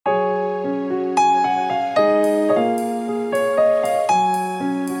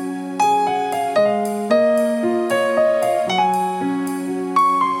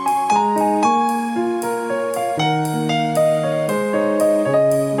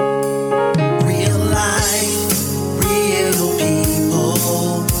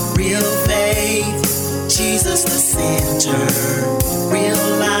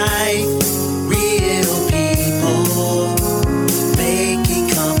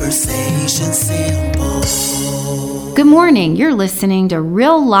Good morning. You're listening to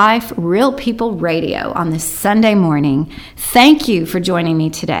Real Life, Real People Radio on this Sunday morning. Thank you for joining me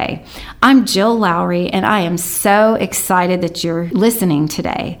today. I'm Jill Lowry, and I am so excited that you're listening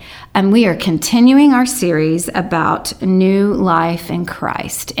today. And we are continuing our series about new life in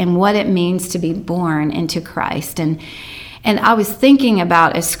Christ and what it means to be born into Christ. And I was thinking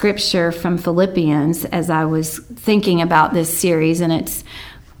about a scripture from Philippians as I was thinking about this series, and it's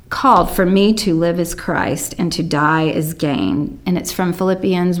called "For me to live is Christ and to die is gain." And it's from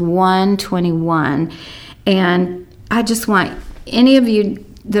Philippians 1:21. And I just want any of you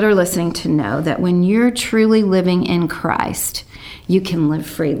that are listening to know that when you're truly living in Christ, you can live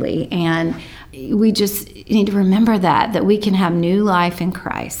freely. And we just need to remember that we can have new life in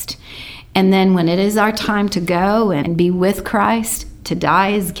Christ. And then when it is our time to go and be with Christ, to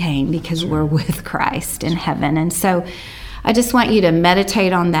die is gain because we're with Christ in heaven. And so I just want you to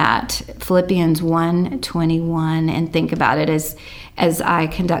meditate on that, Philippians 1:21, and think about it as I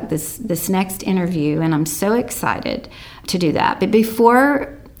conduct this next interview. And I'm so excited to do that. But before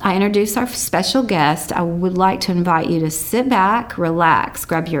I introduce our special guest, I would like to invite you to sit back, relax,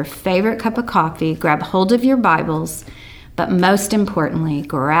 grab your favorite cup of coffee, grab hold of your Bibles, but most importantly,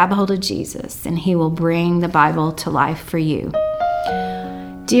 grab hold of Jesus, and He will bring the Bible to life for you.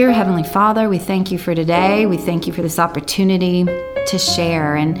 Dear Heavenly Father, we thank you for today. We thank you for this opportunity to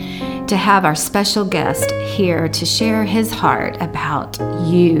share and to have our special guest here to share his heart about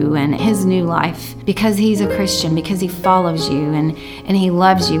you and his new life, because he's a Christian, because he follows you and he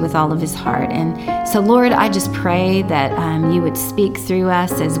loves you with all of his heart. And so, Lord, I just pray that you would speak through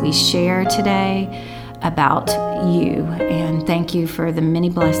us as we share today about you, and thank you for the many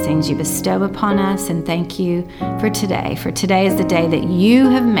blessings you bestow upon us, and thank you for today. For today is the day that you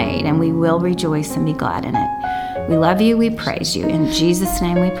have made, and we will rejoice and be glad in it. We love you, we praise you. In Jesus'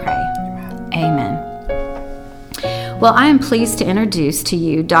 name we pray. Amen. Well, I am pleased to introduce to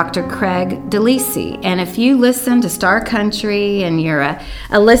you Dr. Craig DeLisi. And if you listen to Star Country and you're a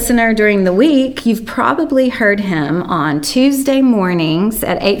listener during the week, you've probably heard him on Tuesday mornings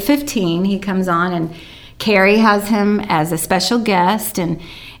at 8:15. He comes on, and Carrie has him as a special guest, and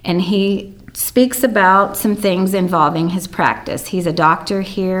he speaks about some things involving his practice. He's a doctor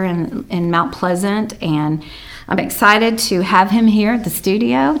here in Mount Pleasant, and I'm excited to have him here at the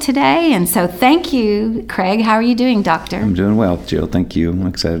studio today. And so thank you, Craig. How are you doing, Doctor? I'm doing well, Jill. Thank you. I'm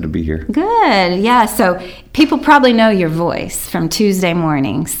excited to be here. Good. Yeah, so people probably know your voice from Tuesday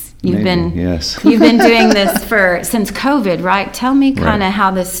mornings. You've been doing this since COVID, right? Tell me kind of how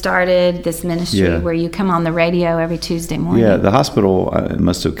this started, this ministry where you come on the radio every Tuesday morning. Yeah, the hospital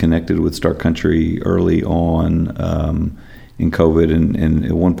must have connected with Star Country early on in COVID, and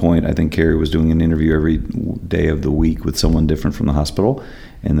at one point I think Carrie was doing an interview every day of the week with someone different from the hospital,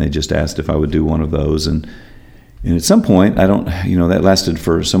 and they just asked if I would do one of those, and at some point, that lasted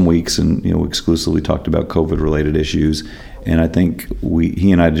for some weeks, and we exclusively talked about COVID-related issues. And I think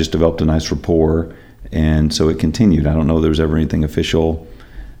he and I just developed a nice rapport, and so it continued. I don't know if there was ever anything official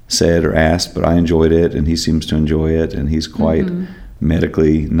said or asked, but I enjoyed it, and he seems to enjoy it, and he's quite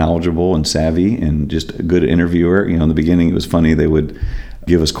medically knowledgeable and savvy, and just a good interviewer. In the beginning, it was funny. They would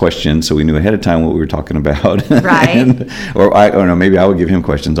give us questions, so we knew ahead of time what we were talking about. Right. or maybe I would give him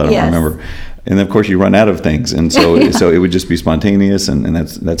questions. I don't remember. And then, of course, you run out of things, and so so it would just be spontaneous, and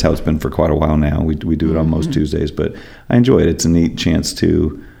that's how it's been for quite a while now. We do it on most Tuesdays, but I enjoy it. It's a neat chance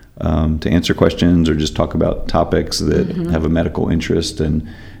to answer questions or just talk about topics that have a medical interest, and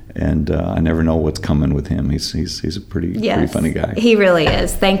I never know what's coming with him. He's a pretty funny guy. He really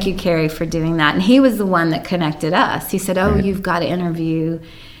is. Thank you, Carrie, for doing that. And he was the one that connected us. He said, You've got to interview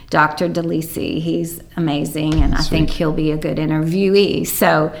Dr. DeLisi. He's amazing, and I think he'll be a good interviewee.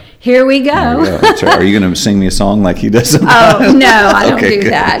 So here we go. That's right. Are you going to sing me a song like he does sometimes? Oh, no, I don't do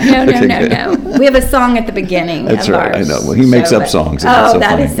that. No. We have a song at the beginning. That's right. I know. Well, he makes up songs.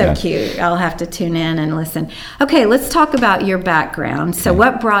 That is so cute. I'll have to tune in and listen. Okay, let's talk about your background. So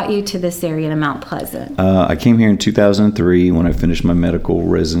what brought you to this area to Mount Pleasant? I came here in 2003 when I finished my medical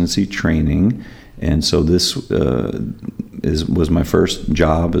residency training. And so this was my first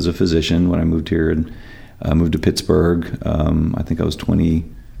job as a physician when I moved here, and I moved to Pittsburgh. I think I was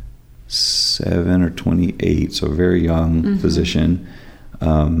 27 or 28, so a very young physician.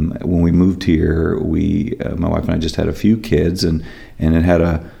 When we moved here, my wife and I just had a few kids, and it had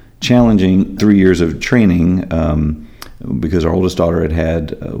a challenging 3 years of training because our oldest daughter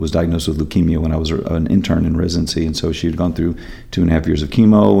was diagnosed with leukemia when I was an intern in residency, and so she had gone through 2.5 years of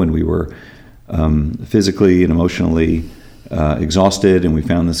chemo, and we were physically and emotionally exhausted, and we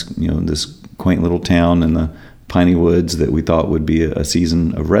found this quaint little town in the piney woods that we thought would be a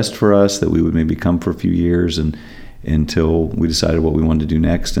season of rest for us, that we would maybe come for a few years, and until we decided what we wanted to do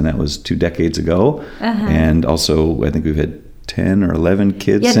next, and that was 2 decades ago. And also, I think we've had 10 or 11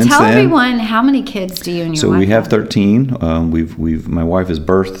 kids since then. Tell everyone, how many kids do you and your wife have? So we have 13. My wife has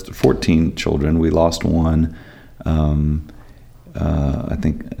birthed 14 children. We lost one, I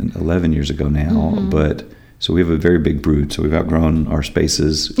think 11 years ago now, but so we have a very big brood. So we've outgrown our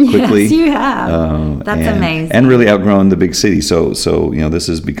spaces quickly. Yes, you have. That's amazing. And really outgrown the big city. So this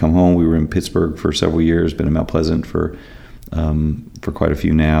has become home. We were in Pittsburgh for several years, been in Mount Pleasant for quite a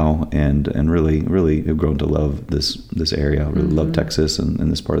few now, and really, really have grown to love this area. Really love Texas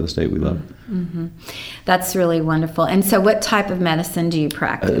and this part of the state we love. That's really wonderful. And so what type of medicine do you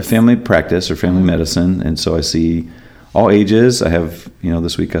practice? Family practice or family medicine. And so I see all ages. I have,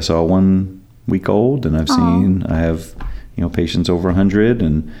 this week I saw a 1 week old, and I have, patients over 100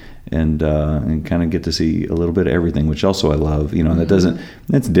 and kind of get to see a little bit of everything, which also I love,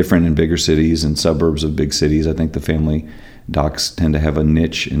 that's different in bigger cities and suburbs of big cities. I think the family docs tend to have a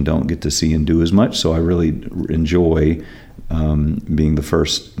niche and don't get to see and do as much. So I really enjoy getting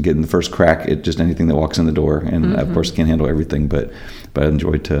the first crack at just anything that walks in the door. And of course can't handle everything, but I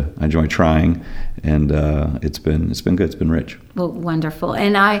enjoy trying, and it's been good. It's been rich. Well, wonderful.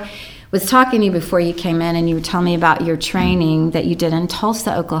 And I was talking to you before you came in, and you were telling me about your training that you did in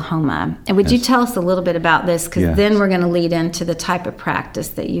Tulsa, Oklahoma. And would you tell us a little bit about this? Because then we're going to lead into the type of practice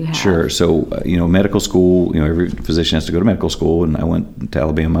that you have. Sure. So, medical school, every physician has to go to medical school, and I went to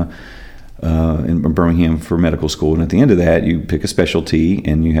Alabama in Birmingham for medical school. And at the end of that, you pick a specialty,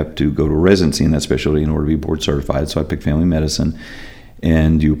 and you have to go to a residency in that specialty in order to be board certified. So I picked family medicine,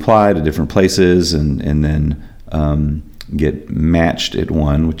 and you apply to different places, and then get matched at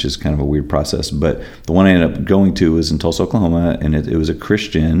one, which is kind of a weird process. But the one I ended up going to was in Tulsa, Oklahoma, and it was a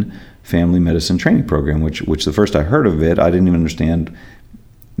Christian family medicine training program, which the first I heard of it, I didn't even understand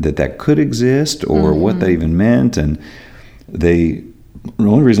that could exist or what that even meant. And the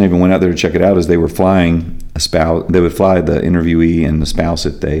only reason I even went out there to check it out is they were flying a spouse. They would fly the interviewee and the spouse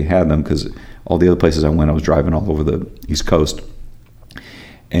if they had them, because all the other places I went, I was driving all over the East Coast.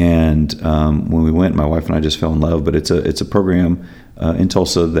 And when we went, my wife and I just fell in love. But it's a program in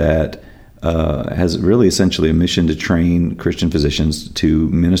Tulsa that has really essentially a mission to train Christian physicians to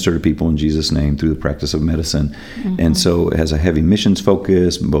minister to people in Jesus' name through the practice of medicine. And so it has a heavy missions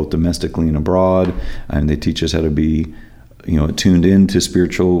focus, both domestically and abroad. And they teach us how to be, tuned into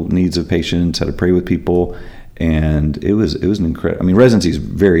spiritual needs of patients, how to pray with people. And it was an incredible. Residency is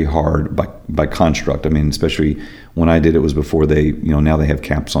very hard by construct. Especially when I did it was before they, now they have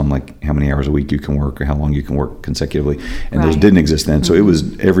caps on like how many hours a week you can work or how long you can work consecutively, and those didn't exist then. So it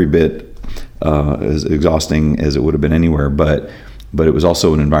was every bit as exhausting as it would have been anywhere. But it was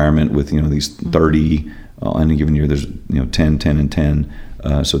also an environment with these 30 on any given year. There's 10, and 10.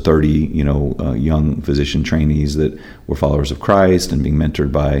 So 30, young physician trainees that were followers of Christ and being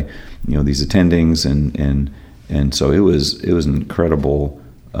mentored by, these attendings, and so it was an incredible,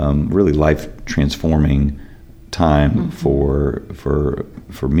 really life transforming time for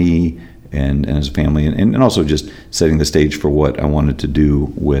me and as a family, and also just setting the stage for what I wanted to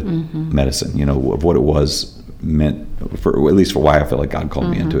do with medicine. Of what it was meant for, at least for why I felt like God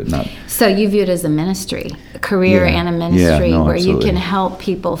called me into it. Not so you view it as a ministry, a career and a ministry where absolutely. You can help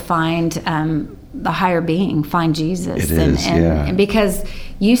people find the higher being, find Jesus. It is, and because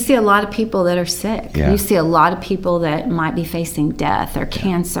you see a lot of people that are sick. You see a lot of people that might be facing death or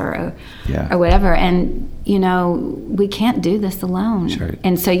cancer or whatever. And, we can't do this alone. Right.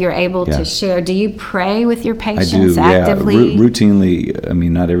 And so you're able to share. Do you pray with your patients actively? Routinely.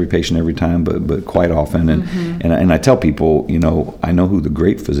 Not every patient every time, but quite often. And I tell people, I know who the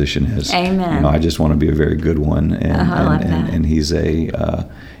great physician is. Amen. I just want to be a very good one. And he's a...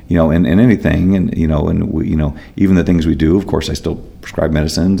 and anything, and we, even the things we do. Of course, I still prescribe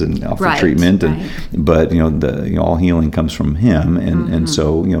medicines and offer treatment, but all healing comes from him, and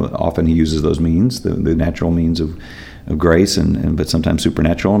so often he uses those means, the natural means of grace, but sometimes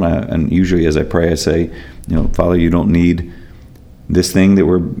supernatural. And usually, as I pray, I say, Father, you don't need this thing that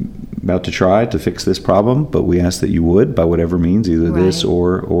we're about to try to fix this problem, but we ask that you would, by whatever means, either this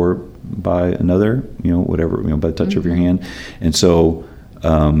or by another, whatever, by the touch of your hand, and so.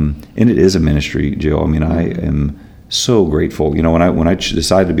 And it is a ministry, Jill. I am so grateful. When I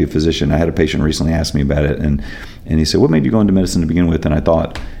decided to be a physician, I had a patient recently ask me about it, and he said, "What made you go into medicine to begin with?" And I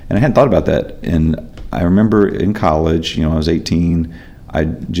hadn't thought about that. And I remember in college, I was 18. I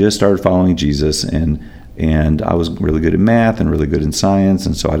just started following Jesus, and I was really good at math and really good in science,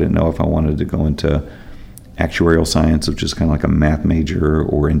 and so I didn't know if I wanted to go into actuarial science, which is kind of like a math major,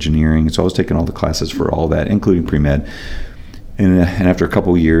 or engineering. So I was taking all the classes for all that, including pre-med. And after a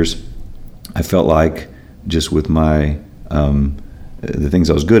couple of years, I felt like just with my the things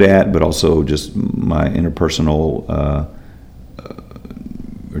I was good at, but also just my interpersonal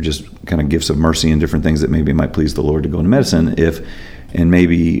or just kind of gifts of mercy and different things that maybe might please the Lord to go into medicine, and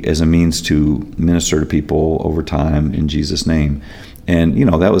maybe as a means to minister to people over time in Jesus' name. And,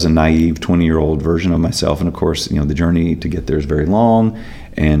 that was a naive 20-year-old version of myself. And of course, the journey to get there is very long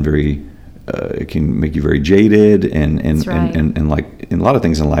and very, it can make you very jaded. And like in a lot of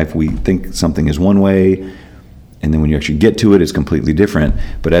things in life, we think something is one way, and then when you actually get to it, it's completely different.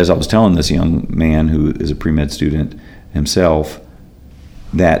 But as I was telling this young man who is a pre-med student himself,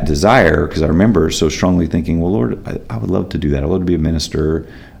 that desire, because I remember so strongly thinking, well, Lord, I would love to do that. I would love to be a minister,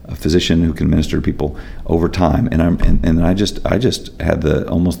 a physician who can minister to people over time. And I just had the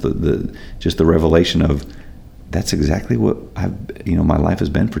revelation of, that's exactly what my life has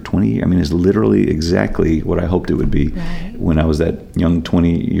been for 20 years. I mean, it's literally exactly what I hoped it would be when I was that young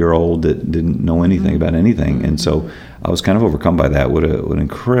 20-year-old that didn't know anything about anything. And so I was kind of overcome by that. What an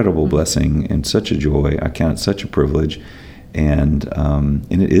incredible blessing and such a joy. I count it such a privilege. And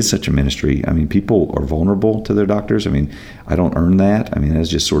it is such a ministry. I mean, people are vulnerable to their doctors. I mean, I don't earn that. I mean, it's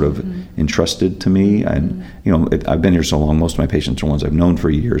just sort of entrusted to me. And I've been here so long. Most of my patients are ones I've known for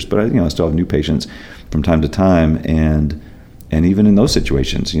years, but I still have new patients from time to time. And even in those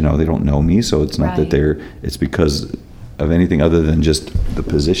situations, they don't know me, so it's not that it's because of anything other than just the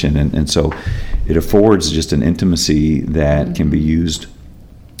position. And so it affords just an intimacy that can be used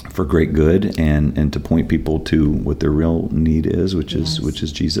for great good and to point people to what their real need is, which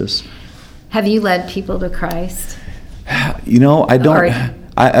is Jesus. Have you led people to Christ? I don't.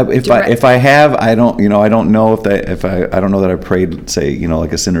 If I have, I don't. I don't know I don't know that I prayed, say,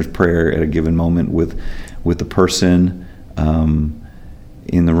 like a sinner's prayer at a given moment with the person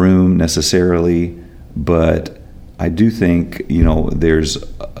in the room necessarily, but I do think there's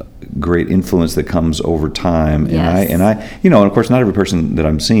great influence that comes over time. And I and of course not every person that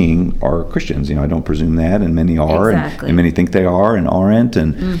I'm seeing are Christians. I don't presume that, and many are, and many think they are and aren't.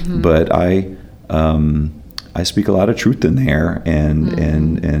 And but I speak a lot of truth in there,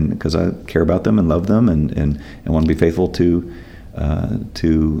 and because I care about them and love them, and want to be faithful to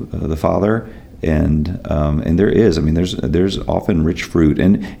the Father. And there is, there's often rich fruit,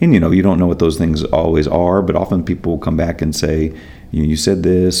 and you don't know what those things always are, but often people come back and say, you said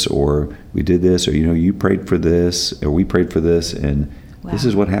this, or we did this, or you prayed for this, or we prayed for this, and this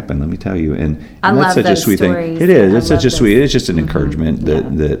is what happened. Let me tell you, and that's such a sweet stories. Thing. It is. It's such a sweet. It's just an encouragement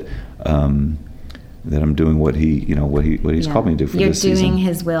that I'm doing what he's called me to do for this season. You're doing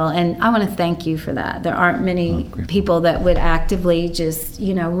His will, and I want to thank you for that. There aren't many people that would actively just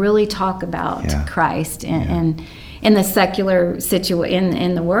really talk about Christ and in the secular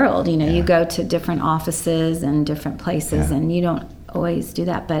in the world. You go to different offices and different places, and you don't always do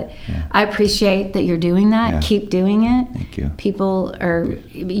that, but I appreciate that you're doing that. Keep doing it. Thank you. People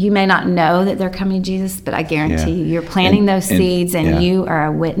you may not know that they're coming to Jesus, but I guarantee you're planting those seeds, and you are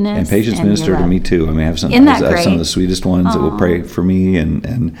a witness. And patients minister to me too. I have some of the sweetest ones that will pray for me,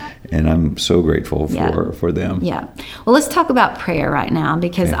 and I'm so grateful for them. Yeah. Well, let's talk about prayer right now,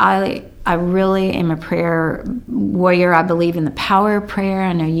 because I really am a prayer warrior. I believe in the power of prayer.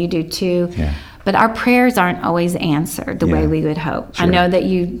 I know you do too. Yeah. But our prayers aren't always answered the way we would hope. Sure. I know that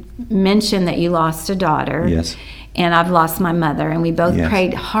you mentioned that you lost a daughter. Yes. And I've lost my mother. And we both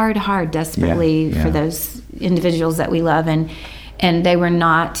prayed hard, desperately for those individuals that we love. And they were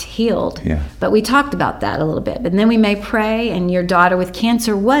not healed. Yeah. But we talked about that a little bit. But then we may pray, and your daughter with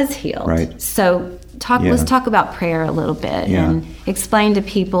cancer was healed. Right. So let's talk about prayer a little bit and explain to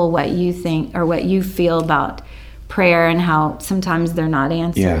people what you think or what you feel about prayer, and how sometimes they're not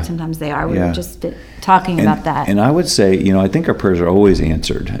answered, sometimes they are. We were just talking about that. And I would say, I think our prayers are always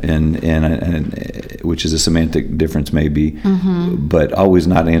answered, and which is a semantic difference maybe, but always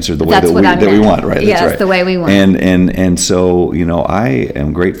not answered the way that we want, right? Yes, that's right. The way we want. And so, I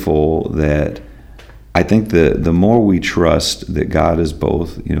am grateful that I think the more we trust that God is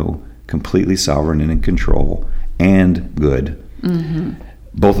both, completely sovereign and in control and good,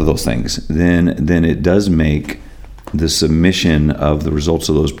 both of those things, then it does make the submission of the results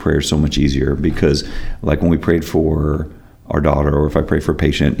of those prayers so much easier. Because like when we prayed for our daughter, or if I pray for a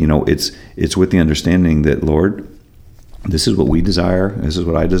patient, it's with the understanding that, Lord, this is what we desire, this is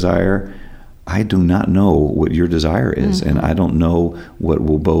what I desire. I do not know what your desire is, and I don't know what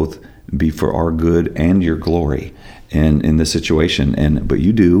will both be for our good and your glory and in this situation, but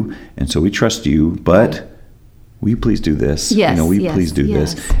you do, and so we trust you, but will you please do this? Yes, please do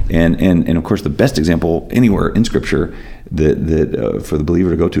this. And of course, the best example anywhere in Scripture that for the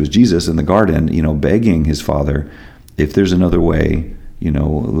believer to go to is Jesus in the garden, begging his Father, if there's another way,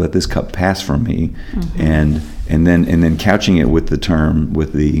 let this cup pass from me, and then couching it with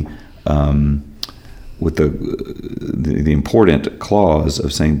the important clause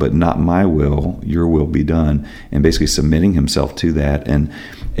of saying, but not my will, your will be done, and basically submitting himself to that. And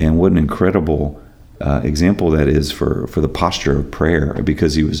what an incredible example that is for the posture of prayer,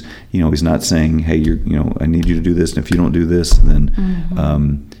 because he was, he's not saying, hey, I need you to do this, and if you don't do this,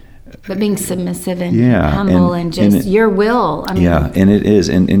 then but being submissive and humble and just your will. And it is,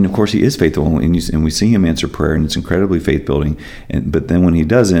 and of course he is faithful, and we see him answer prayer, and it's incredibly faith building. But then when he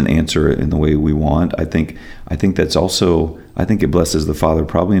doesn't answer it in the way we want, I think that's also, I think it blesses the Father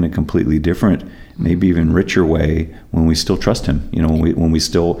probably in a completely different, maybe even richer way when we still trust him. When we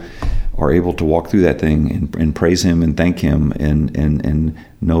still are able to walk through that thing and praise him and thank him and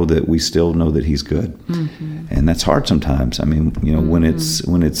know that we still know that he's good. And that's hard sometimes. When it's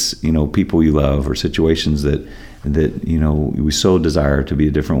people you love or situations that we so desire to be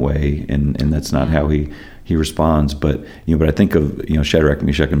a different way, and that's not how he responds. But I think of Shadrach,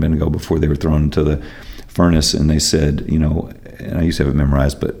 Meshach, and Abednego before they were thrown into the furnace, and they said, and I used to have it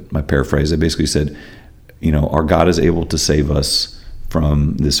memorized, but my paraphrase, they basically said, our God is able to save us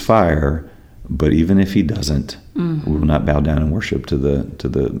from this fire, but even if he doesn't, we will not bow down and worship to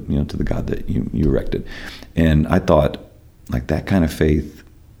the God that you erected. And I thought, like, that kind of faith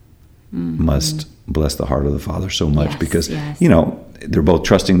must bless the heart of the Father so much, because they're both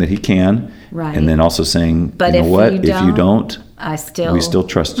trusting that he can, right, and then also saying, but if you don't, we still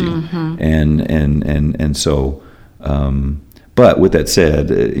trust you. And so, but with that said,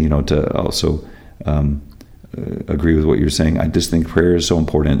 to also agree with what you're saying, I just think prayer is so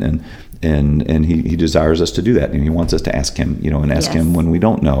important, and he desires us to do that, and he wants us to ask him, and ask him when we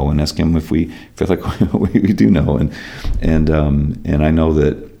don't know, and ask him if we feel like we do know, and I know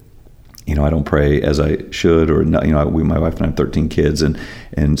that I don't pray as I should, or not, my wife and I have 13 kids,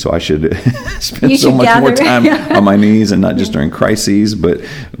 and so I should spend so much more time on my knees, and not just during crises, but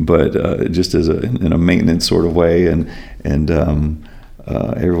just in a maintenance sort of way, and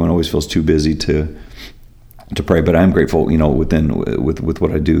everyone always feels too busy to pray. But I'm grateful, with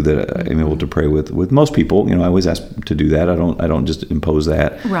what I do, that I'm able to pray with most people. I always ask to do that. I don't just impose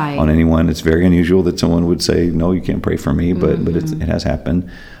that on anyone. It's very unusual that someone would say, no, you can't pray for me, but it has happened.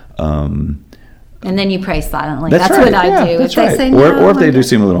 And then you pray silently. That's right. What I do. That's if right. They say no, or if they do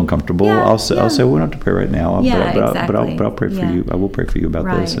seem a little uncomfortable, I'll say, we don't have to pray right now. Exactly. But I'll pray for you. I will pray for you about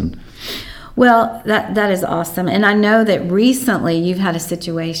this. And well, that is awesome. And I know that recently you've had a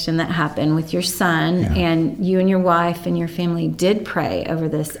situation that happened with your son, and you and your wife and your family did pray over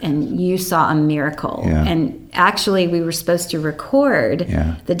this, and you saw a miracle. And actually, we were supposed to record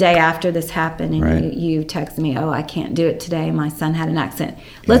the day after this happened, and you texted me, I can't do it today. My son had an accident.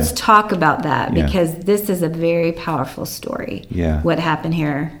 Let's talk about that, because this is a very powerful story. What happened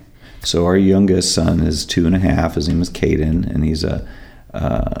here? So our youngest son is 2.5. His name is Caden, and he's a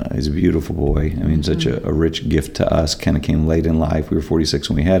beautiful boy. Such a rich gift to us. Kind of came late in life. We were 46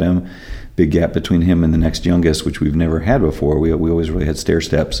 when we had him. Big gap between him and the next youngest, which we've never had before. We always really had stair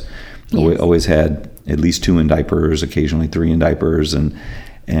steps. We always had at least 2 in diapers, occasionally 3 in diapers, and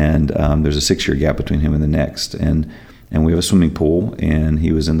there's a 6-year gap between him and the next. And we have a swimming pool, and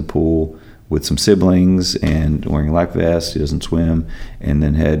he was in the pool with some siblings and wearing a life vest. He doesn't swim, and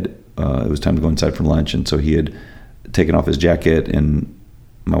then it was time to go inside for lunch, and so he had taken off his jacket, and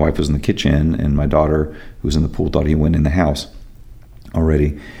my wife was in the kitchen, and my daughter, who was in the pool, thought he went in the house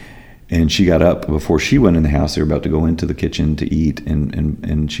already. And she got up before she went in the house. They were about to go into the kitchen to eat,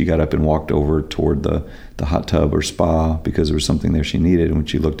 and she got up and walked over toward the hot tub or spa, because there was something there she needed. And when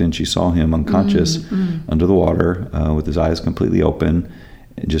she looked in, she saw him unconscious under the water, with his eyes completely open,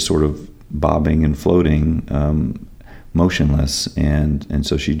 just sort of bobbing and floating, motionless. And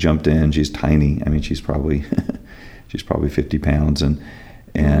so she jumped in. She's tiny. She's probably 50 pounds, and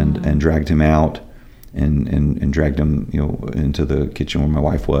dragged him out, and dragged him, into the kitchen where my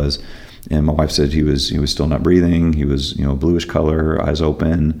wife was. And my wife said he was still not breathing. He was, bluish color, eyes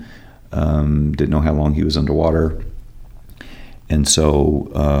open, didn't know how long he was underwater. And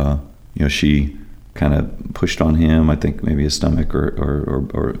so, she kind of pushed on him, I think maybe his stomach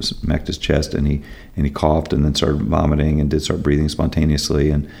or smacked his chest, and he coughed, and then started vomiting, and did start breathing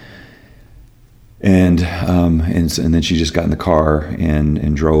spontaneously. And then she just got in the car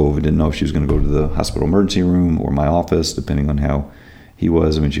and drove, and didn't know if she was going to go to the hospital emergency room or my office, depending on how he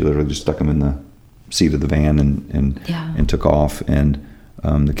was. She literally just stuck him in the seat of the van and took off. And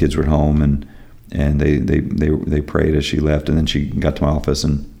the kids were at home, and they prayed as she left. And then she got to my office,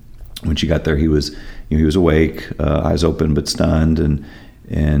 and when she got there, he was awake, eyes open but stunned, and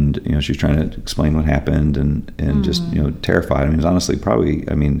and she was trying to explain what happened, and just terrified. I mean, it was honestly probably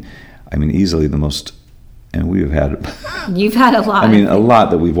easily the most. And we have had. You've had a lot. I mean, a lot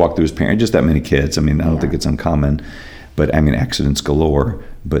that we've walked through as parents. Just that many kids. I mean, I don't think it's uncommon, but I mean, accidents galore.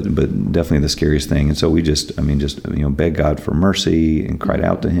 But definitely the scariest thing. And so we just begged God for mercy and cried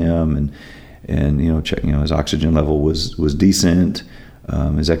out to Him, and check. His oxygen level was decent.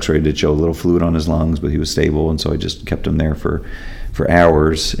 His X-ray did show a little fluid on his lungs, but he was stable. And so I just kept him there for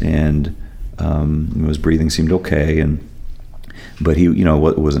hours, and his breathing seemed okay. But he,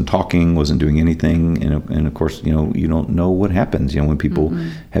 wasn't talking, wasn't doing anything, and of course, you don't know what happens. When people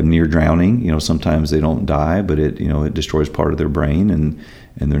have near drowning, sometimes they don't die, but it destroys part of their brain, and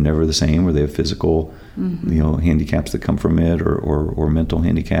they're never the same, or they have physical, handicaps that come from it, or mental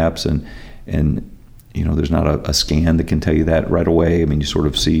handicaps, and there's not a scan that can tell you that right away. I mean, you sort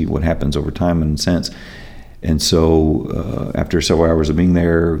of see what happens over time in a sense. And so after several hours of being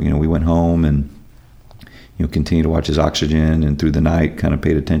there, we went home and continued to watch his oxygen, and through the night kind of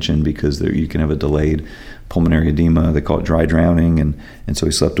paid attention, because you can have a delayed pulmonary edema. They call it dry drowning, and so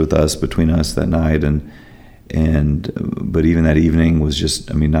he slept with us, between us, that night, but even that evening was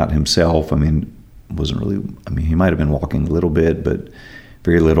just, not himself. Wasn't really. He might have been walking a little bit, but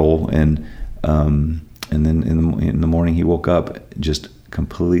very little, and then in the morning he woke up just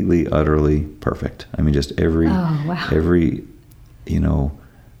completely, utterly perfect. Just every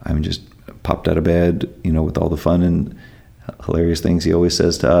just popped out of bed, with all the fun and hilarious things he always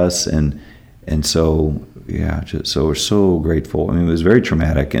says to us, and so so we're so grateful. It was very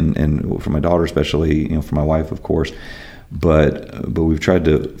traumatic, and for my daughter especially, for my wife of course, but we've tried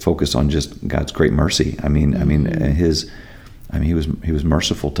to focus on just God's great mercy. He was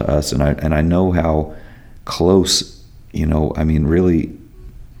merciful to us, and I know how close, really,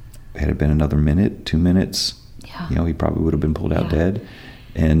 had it been another minute, 2 minutes, he probably would have been pulled out dead.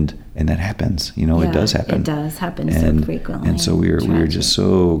 And that happens, it does happen. It does happen so frequently. And so we are just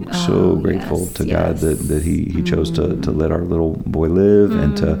so grateful to God that He chose to let our little boy live,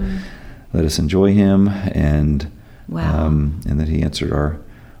 and to let us enjoy him, and that He answered our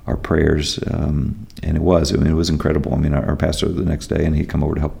prayers. And it was incredible. Our pastor the next day, and he'd come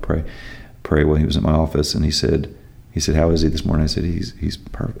over to help pray while he was in my office, and he said, "How is he this morning?" I said, "He's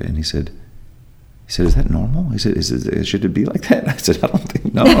perfect." And he said, "Is that normal?" He said, "Should it be like that?" I said, "I don't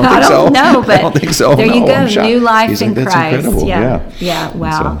think so. I don't think so. There you go, new life He's in like, Christ. That's incredible. Yeah.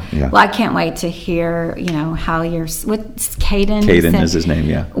 Wow. So, Well, I can't wait to hear, how what's Caden? Caden is his name.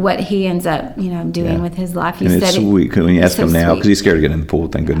 Yeah. What he ends up, doing with his life. It's sweet when you ask him now, because he's scared to get in the pool.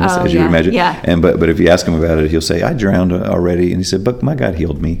 Thank goodness, as you would imagine. Yeah. But if you ask him about it, he'll say, "I drowned already," and he said, "But my God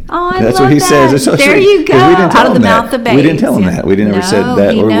healed me." Oh, That's love what he that. says. It's so there sweet. you go. Out of the mouth of babes. We didn't tell him that. We didn't ever said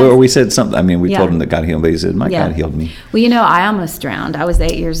that, or we said something. We told him that God healed him, but he said, "My God healed me." Well, I almost drowned. I was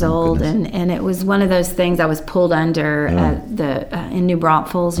 8 years old, and it was one of those things. I was pulled under in New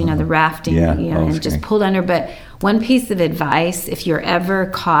Braunfels, the rafting, and just pulled under. But one piece of advice: if you're ever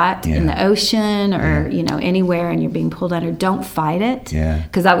caught in the ocean or anywhere and you're being pulled under, don't fight it.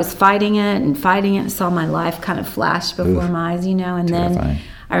 Because I was fighting it and saw my life kind of flash before my eyes, and Terrifying. then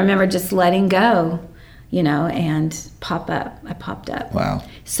I remember just letting go. And pop up. I popped up. Wow.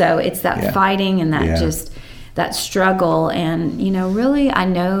 So it's that fighting and that just that struggle. And, really, I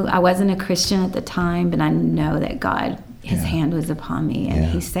know I wasn't a Christian at the time, but I know that God, His hand was upon me, and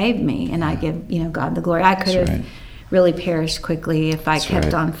He saved me. And I give, God the glory. I could have really perished quickly if I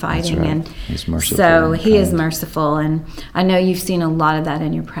kept on fighting. That's right. And He's merciful. So He is merciful. And I know you've seen a lot of that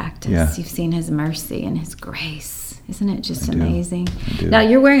in your practice. Yeah. You've seen His mercy and His grace. Isn't it just amazing? I do. Now,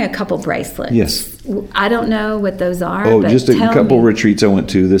 you're wearing a couple bracelets. Yes. I don't know what those are. Oh, but just a couple me. retreats I went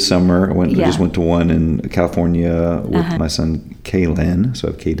to this summer. I just went to one in California with my son Kaylin. So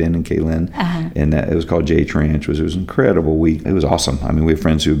I have Kaden and Kaylin. And it was called J Ranch. It was an incredible week. It was awesome. We have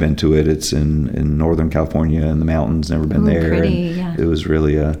friends who have been to it. It's in Northern California in the mountains. Never been there. Pretty, It was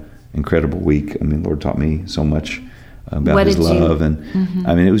really an incredible week. Lord taught me so much about His love.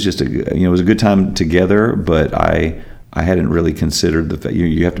 And it was just it was a good time together, but I hadn't really considered the fact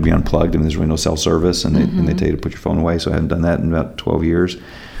you have to be unplugged. There's really no cell service, and they tell you to put your phone away. So I haven't done that in about 12 years.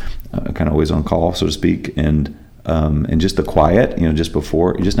 Kind of always on call, so to speak, and just the quiet, just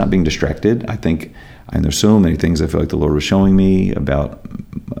before, just not being distracted. I think, and there's so many things I feel like the Lord was showing me about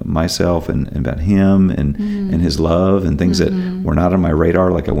myself and about Him and His love and things that were not on my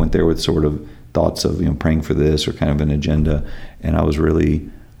radar. Like I went there with sort of thoughts of praying for this or kind of an agenda, and I was really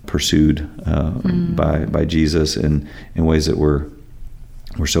pursued by Jesus in ways that were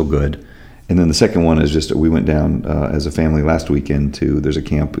so good. And then the second one is just we went down as a family last weekend there's a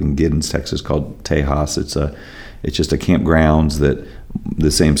camp in Giddens, Texas called Tejas. It's just a campgrounds that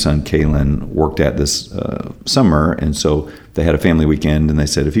the same son, Kalen, worked at this summer. And so they had a family weekend, and they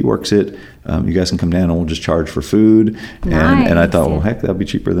said, if he works it, you guys can come down and we'll just charge for food. Nice. And I thought, well, heck, that'll be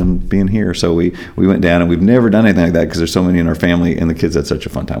cheaper than being here. So we went down, and we've never done anything like that because there's so many in our family, and the kids had such a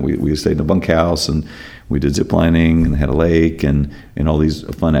fun time. We stayed in a bunkhouse, and we did zip lining, and had a lake, and all these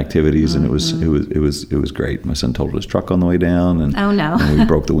fun activities, and it was great. My son totaled his truck on the way down, and and we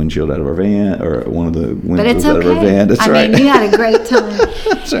broke the windshield out of our van, or one of the windows out of our van. That's right. I mean, you had a great time.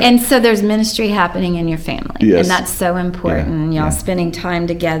 That's right. And so there's ministry happening in your family, yes. and that's so important. Y'all spending time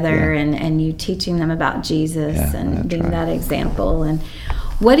together, and you teaching them about Jesus and being that example. And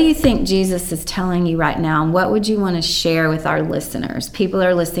what do you think Jesus is telling you right now? And what would you want to share with our listeners? People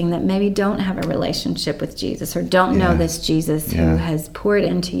are listening that maybe don't have a relationship with Jesus, or don't know this Jesus who has poured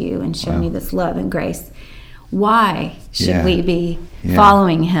into you and shown you this love and grace. Why should we be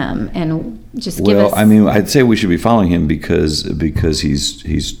following him? And just give us... Well, I mean, I'd say we should be following him because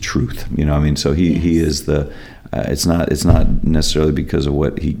he's truth. You know, I mean, so he is the... it's not necessarily because of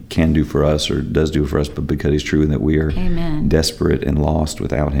what he can do for us or does do for us, but because he's true, and that we are desperate and lost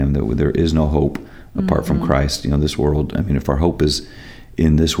without him. That there is no hope apart from Christ. You know, this world. I mean, if our hope is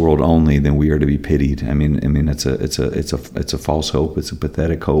in this world only, then we are to be pitied. I mean, it's a false hope. It's a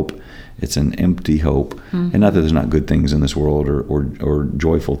pathetic hope. It's an empty hope. And not that there's not good things in this world or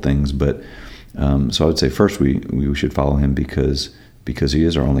joyful things, but so I would say first we should follow him because he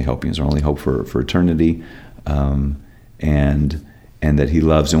is our only hope. He is our only hope for eternity. And that he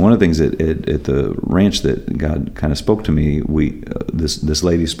loves. And one of the things at the ranch that God kind of spoke to me, this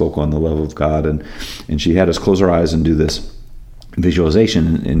lady spoke on the love of God, and she had us close our eyes and do this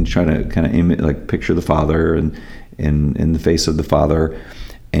visualization and try to kind of like picture the Father and in the face of the Father.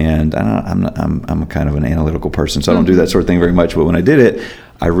 And I'm a kind of an analytical person, so I don't do that sort of thing very much. But when I did it,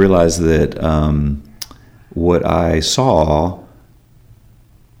 I realized that what I saw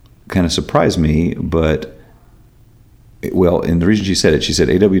kind of surprised me, but. Well, and the reason she said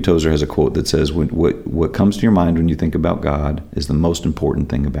A.W. Tozer has a quote that says, what comes to your mind when you think about God is the most important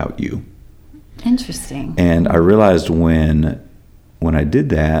thing about you. Interesting. And I realized when I did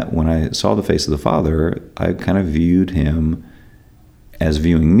that, when I saw the face of the Father, I kind of viewed him as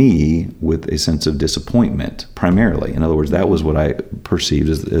viewing me with a sense of disappointment, primarily. In other words, that was what I perceived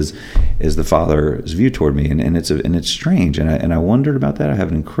as the Father's view toward me. And it's strange. And I wondered about that. I have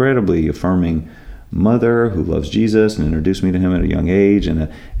an incredibly affirming mother who loves Jesus and introduced me to him at a young age, and a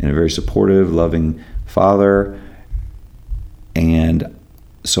very supportive, loving father. And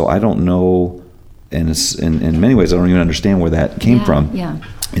so I don't know, and in many ways I don't even understand where that came from. Yeah.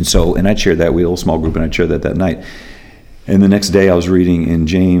 And I shared that. We had a little small group, and I shared that night. And the next day I was reading in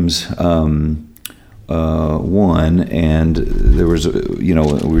James 1, and there was, we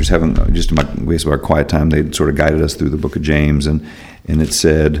were just having basically our quiet time. They sort of guided us through the book of James, and it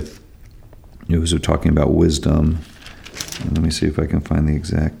said, it was talking about wisdom. And let me see if I can find the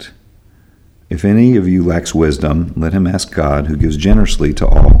exact. If any of you lacks wisdom, let him ask God, who gives generously to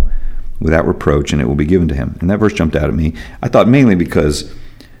all without reproach, and it will be given to him. And that verse jumped out at me. I thought mainly because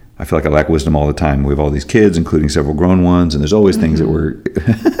I feel like I lack wisdom all the time. We have all these kids, including several grown ones, and there's always things that we're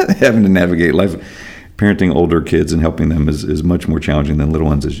having to navigate. Life, parenting older kids and helping them is much more challenging than little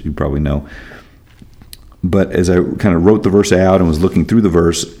ones, as you probably know. But as I kind of wrote the verse out and was looking through the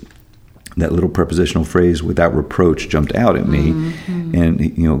verse, that little prepositional phrase, without reproach, jumped out at me. And,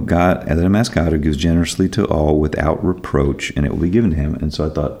 God, let him ask God, who gives generously to all without reproach, and it will be given to him. And so I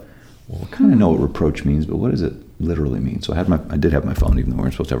thought, well, I kind of know what reproach means, but what does it literally mean? So I did have my phone, even though we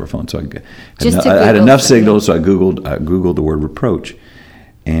weren't supposed to have our phone. So I had enough signals, so I Googled the word reproach.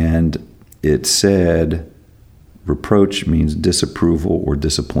 And it said reproach means disapproval or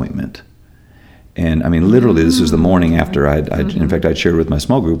disappointment. And I mean, literally, this was the morning after in fact, I'd shared with my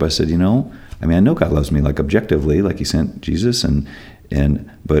small group. I said, I know God loves me, like objectively, like he sent Jesus,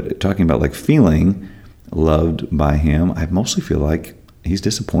 but talking about like feeling loved by him, I mostly feel like he's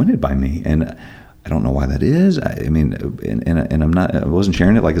disappointed by me. And I don't know why that is. I wasn't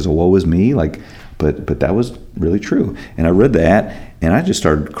sharing it like as a woe is me, but that was really true. And I read that, and I just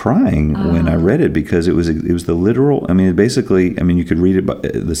started crying when I read it, because it was the literal. I mean, basically, you could read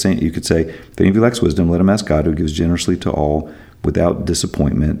it the same. You could say, if any of you lacks wisdom, let him ask God, who gives generously to all, without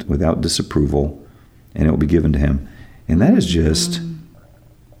disappointment, without disapproval, and it will be given to him. And that is just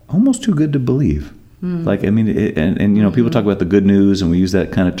almost too good to believe. People talk about the good news, and we use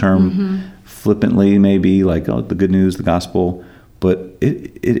that kind of term flippantly, maybe like, the good news, the gospel. But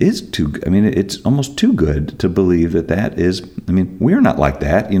it's almost too good to believe that is, we are not like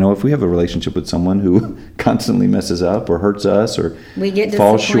that. If we have a relationship with someone who constantly messes up or hurts us or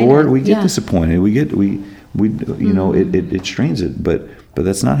falls short, we get disappointed. it strains it, but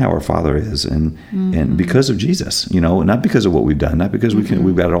that's not how our Father is, and because of Jesus, not because of what we've done, not because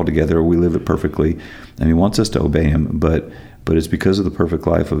we've got it all together, or we live it perfectly, and He wants us to obey Him, but it's because of the perfect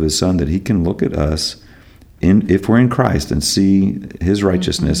life of His Son that He can look at us if we're in Christ and see His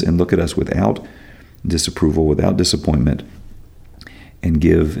righteousness and look at us without disapproval, without disappointment, and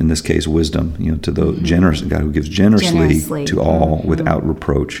give, in this case, wisdom, to the generous God who gives generously to all without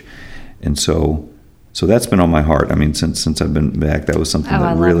reproach. And so that's been on my heart. I mean, since I've been back, that was something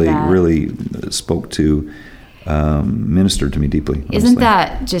that really spoke to, ministered to me deeply. Honestly. Isn't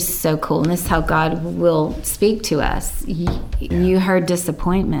that just so cool? And this is how God will speak to us. You heard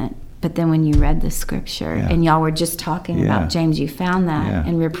disappointment, but then when you read the scripture and y'all were just talking about James, you found that,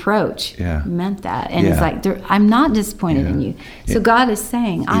 and reproach meant that. And it's like, I'm not disappointed in you. So God is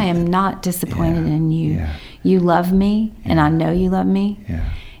saying, I am not disappointed in you. You love me, and I know you love me,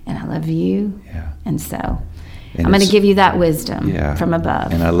 and I love you. And so I'm going to give you that wisdom from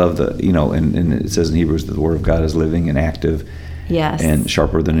above. And I love and it says in Hebrews that the word of God is living and active. Yes. And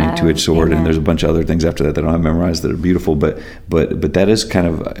sharper than any two-edged sword. Amen. And there's a bunch of other things after that I don't have memorized that are beautiful. But that is kind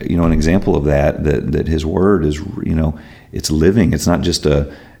of, an example of that His word is, it's living. It's not just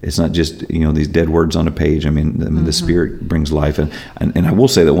these dead words on a page. I mean, the Spirit brings life. And I will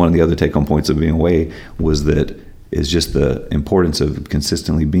say that one of the other take-home points of being away was that is just the importance of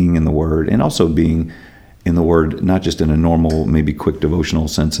consistently being in the Word, and also being in the Word, not just in a normal, maybe quick devotional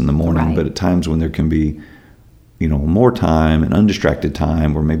sense in the morning, but at times when there can be, more time and undistracted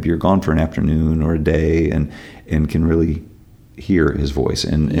time, or maybe you're gone for an afternoon or a day, and can really hear His voice,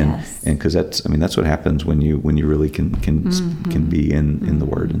 and because that's what happens when you really can be in the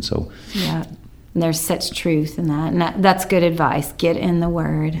Word, and so and there's such truth in that, and that's good advice. Get in the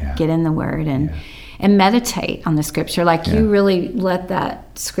Word, and meditate on the Scripture. Like you really let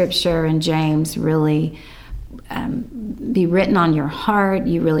that Scripture in James really be written on your heart.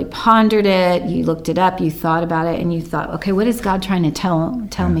 You really pondered it. You looked it up. You thought about it, and you thought, okay, what is God trying to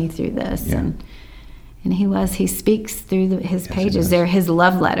tell me through this? And He speaks through His pages. They're His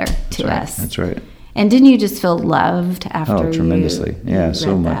love letter to us. That's right. And didn't you just feel loved after? Oh, tremendously. You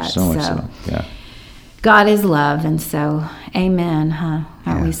so much so. Yeah. God is love, and so, amen, huh?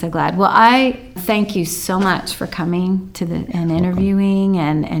 Aren't we so glad? Well, I thank you so much for coming to and interviewing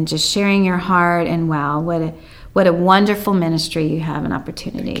and just sharing your heart, and wow, what a wonderful ministry you have, an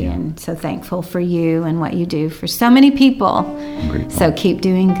opportunity, and so thankful for you and what you do for so many people. I'm grateful. So keep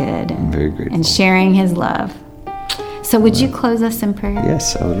doing good I'm very grateful. And sharing His love. So would you close us in prayer?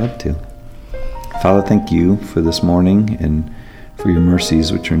 Yes, I would love to. Father, thank you for this morning and for your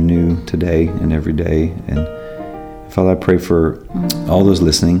mercies, which are new today and every day. And Father, I pray for all those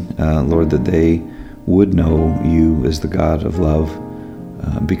listening, Lord, that they would know you as the God of love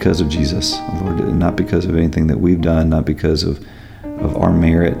because of Jesus, Lord, not because of anything that we've done, not because of our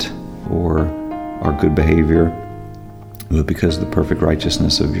merit or our good behavior, but because of the perfect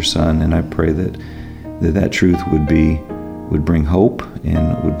righteousness of your Son. And I pray that truth would bring hope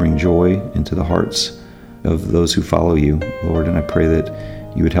and would bring joy into the hearts of those who follow you, Lord. And I pray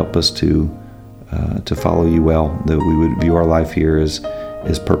that you would help us to follow you well, that we would view our life here as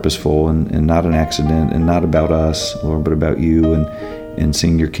purposeful and not an accident, and not about us, Lord, but about you, and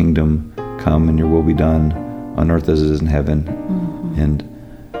seeing your kingdom come and your will be done on earth as it is in heaven. And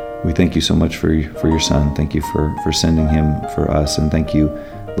we thank you so much for your Son. Thank you for sending him for us, and thank you,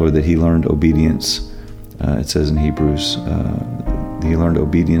 Lord, that he learned obedience. It says in Hebrews, he learned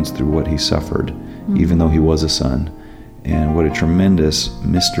obedience through what he suffered, even though he was a son. And what a tremendous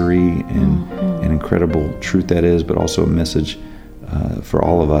mystery and incredible truth that is, but also a message for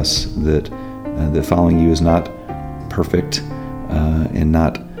all of us that following you is not perfect and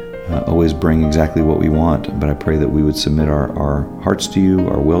not always bring exactly what we want. But I pray that we would submit our hearts to you,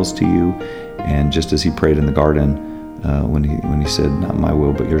 our wills to you, and just as he prayed in the garden when he said, "Not my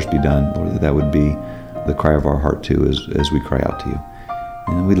will, but yours be done," Lord, that would be the cry of our heart too, as we cry out to you.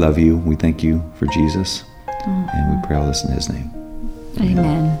 And we love you. We thank you for Jesus. And we pray all this in his name.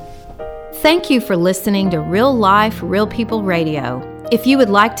 Amen. Thank you for listening to Real Life, Real People Radio. If you would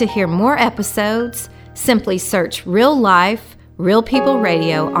like to hear more episodes, simply search Real Life, Real People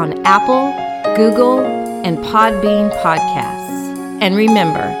Radio on Apple, Google, and Podbean podcasts. And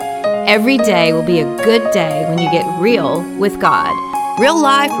remember, every day will be a good day when you get real with God. Real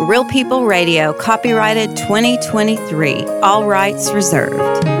Life, Real People Radio, copyrighted 2023. All rights reserved.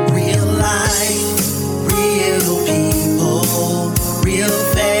 Real life, real people, real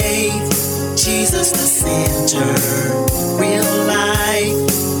faith, Jesus the center.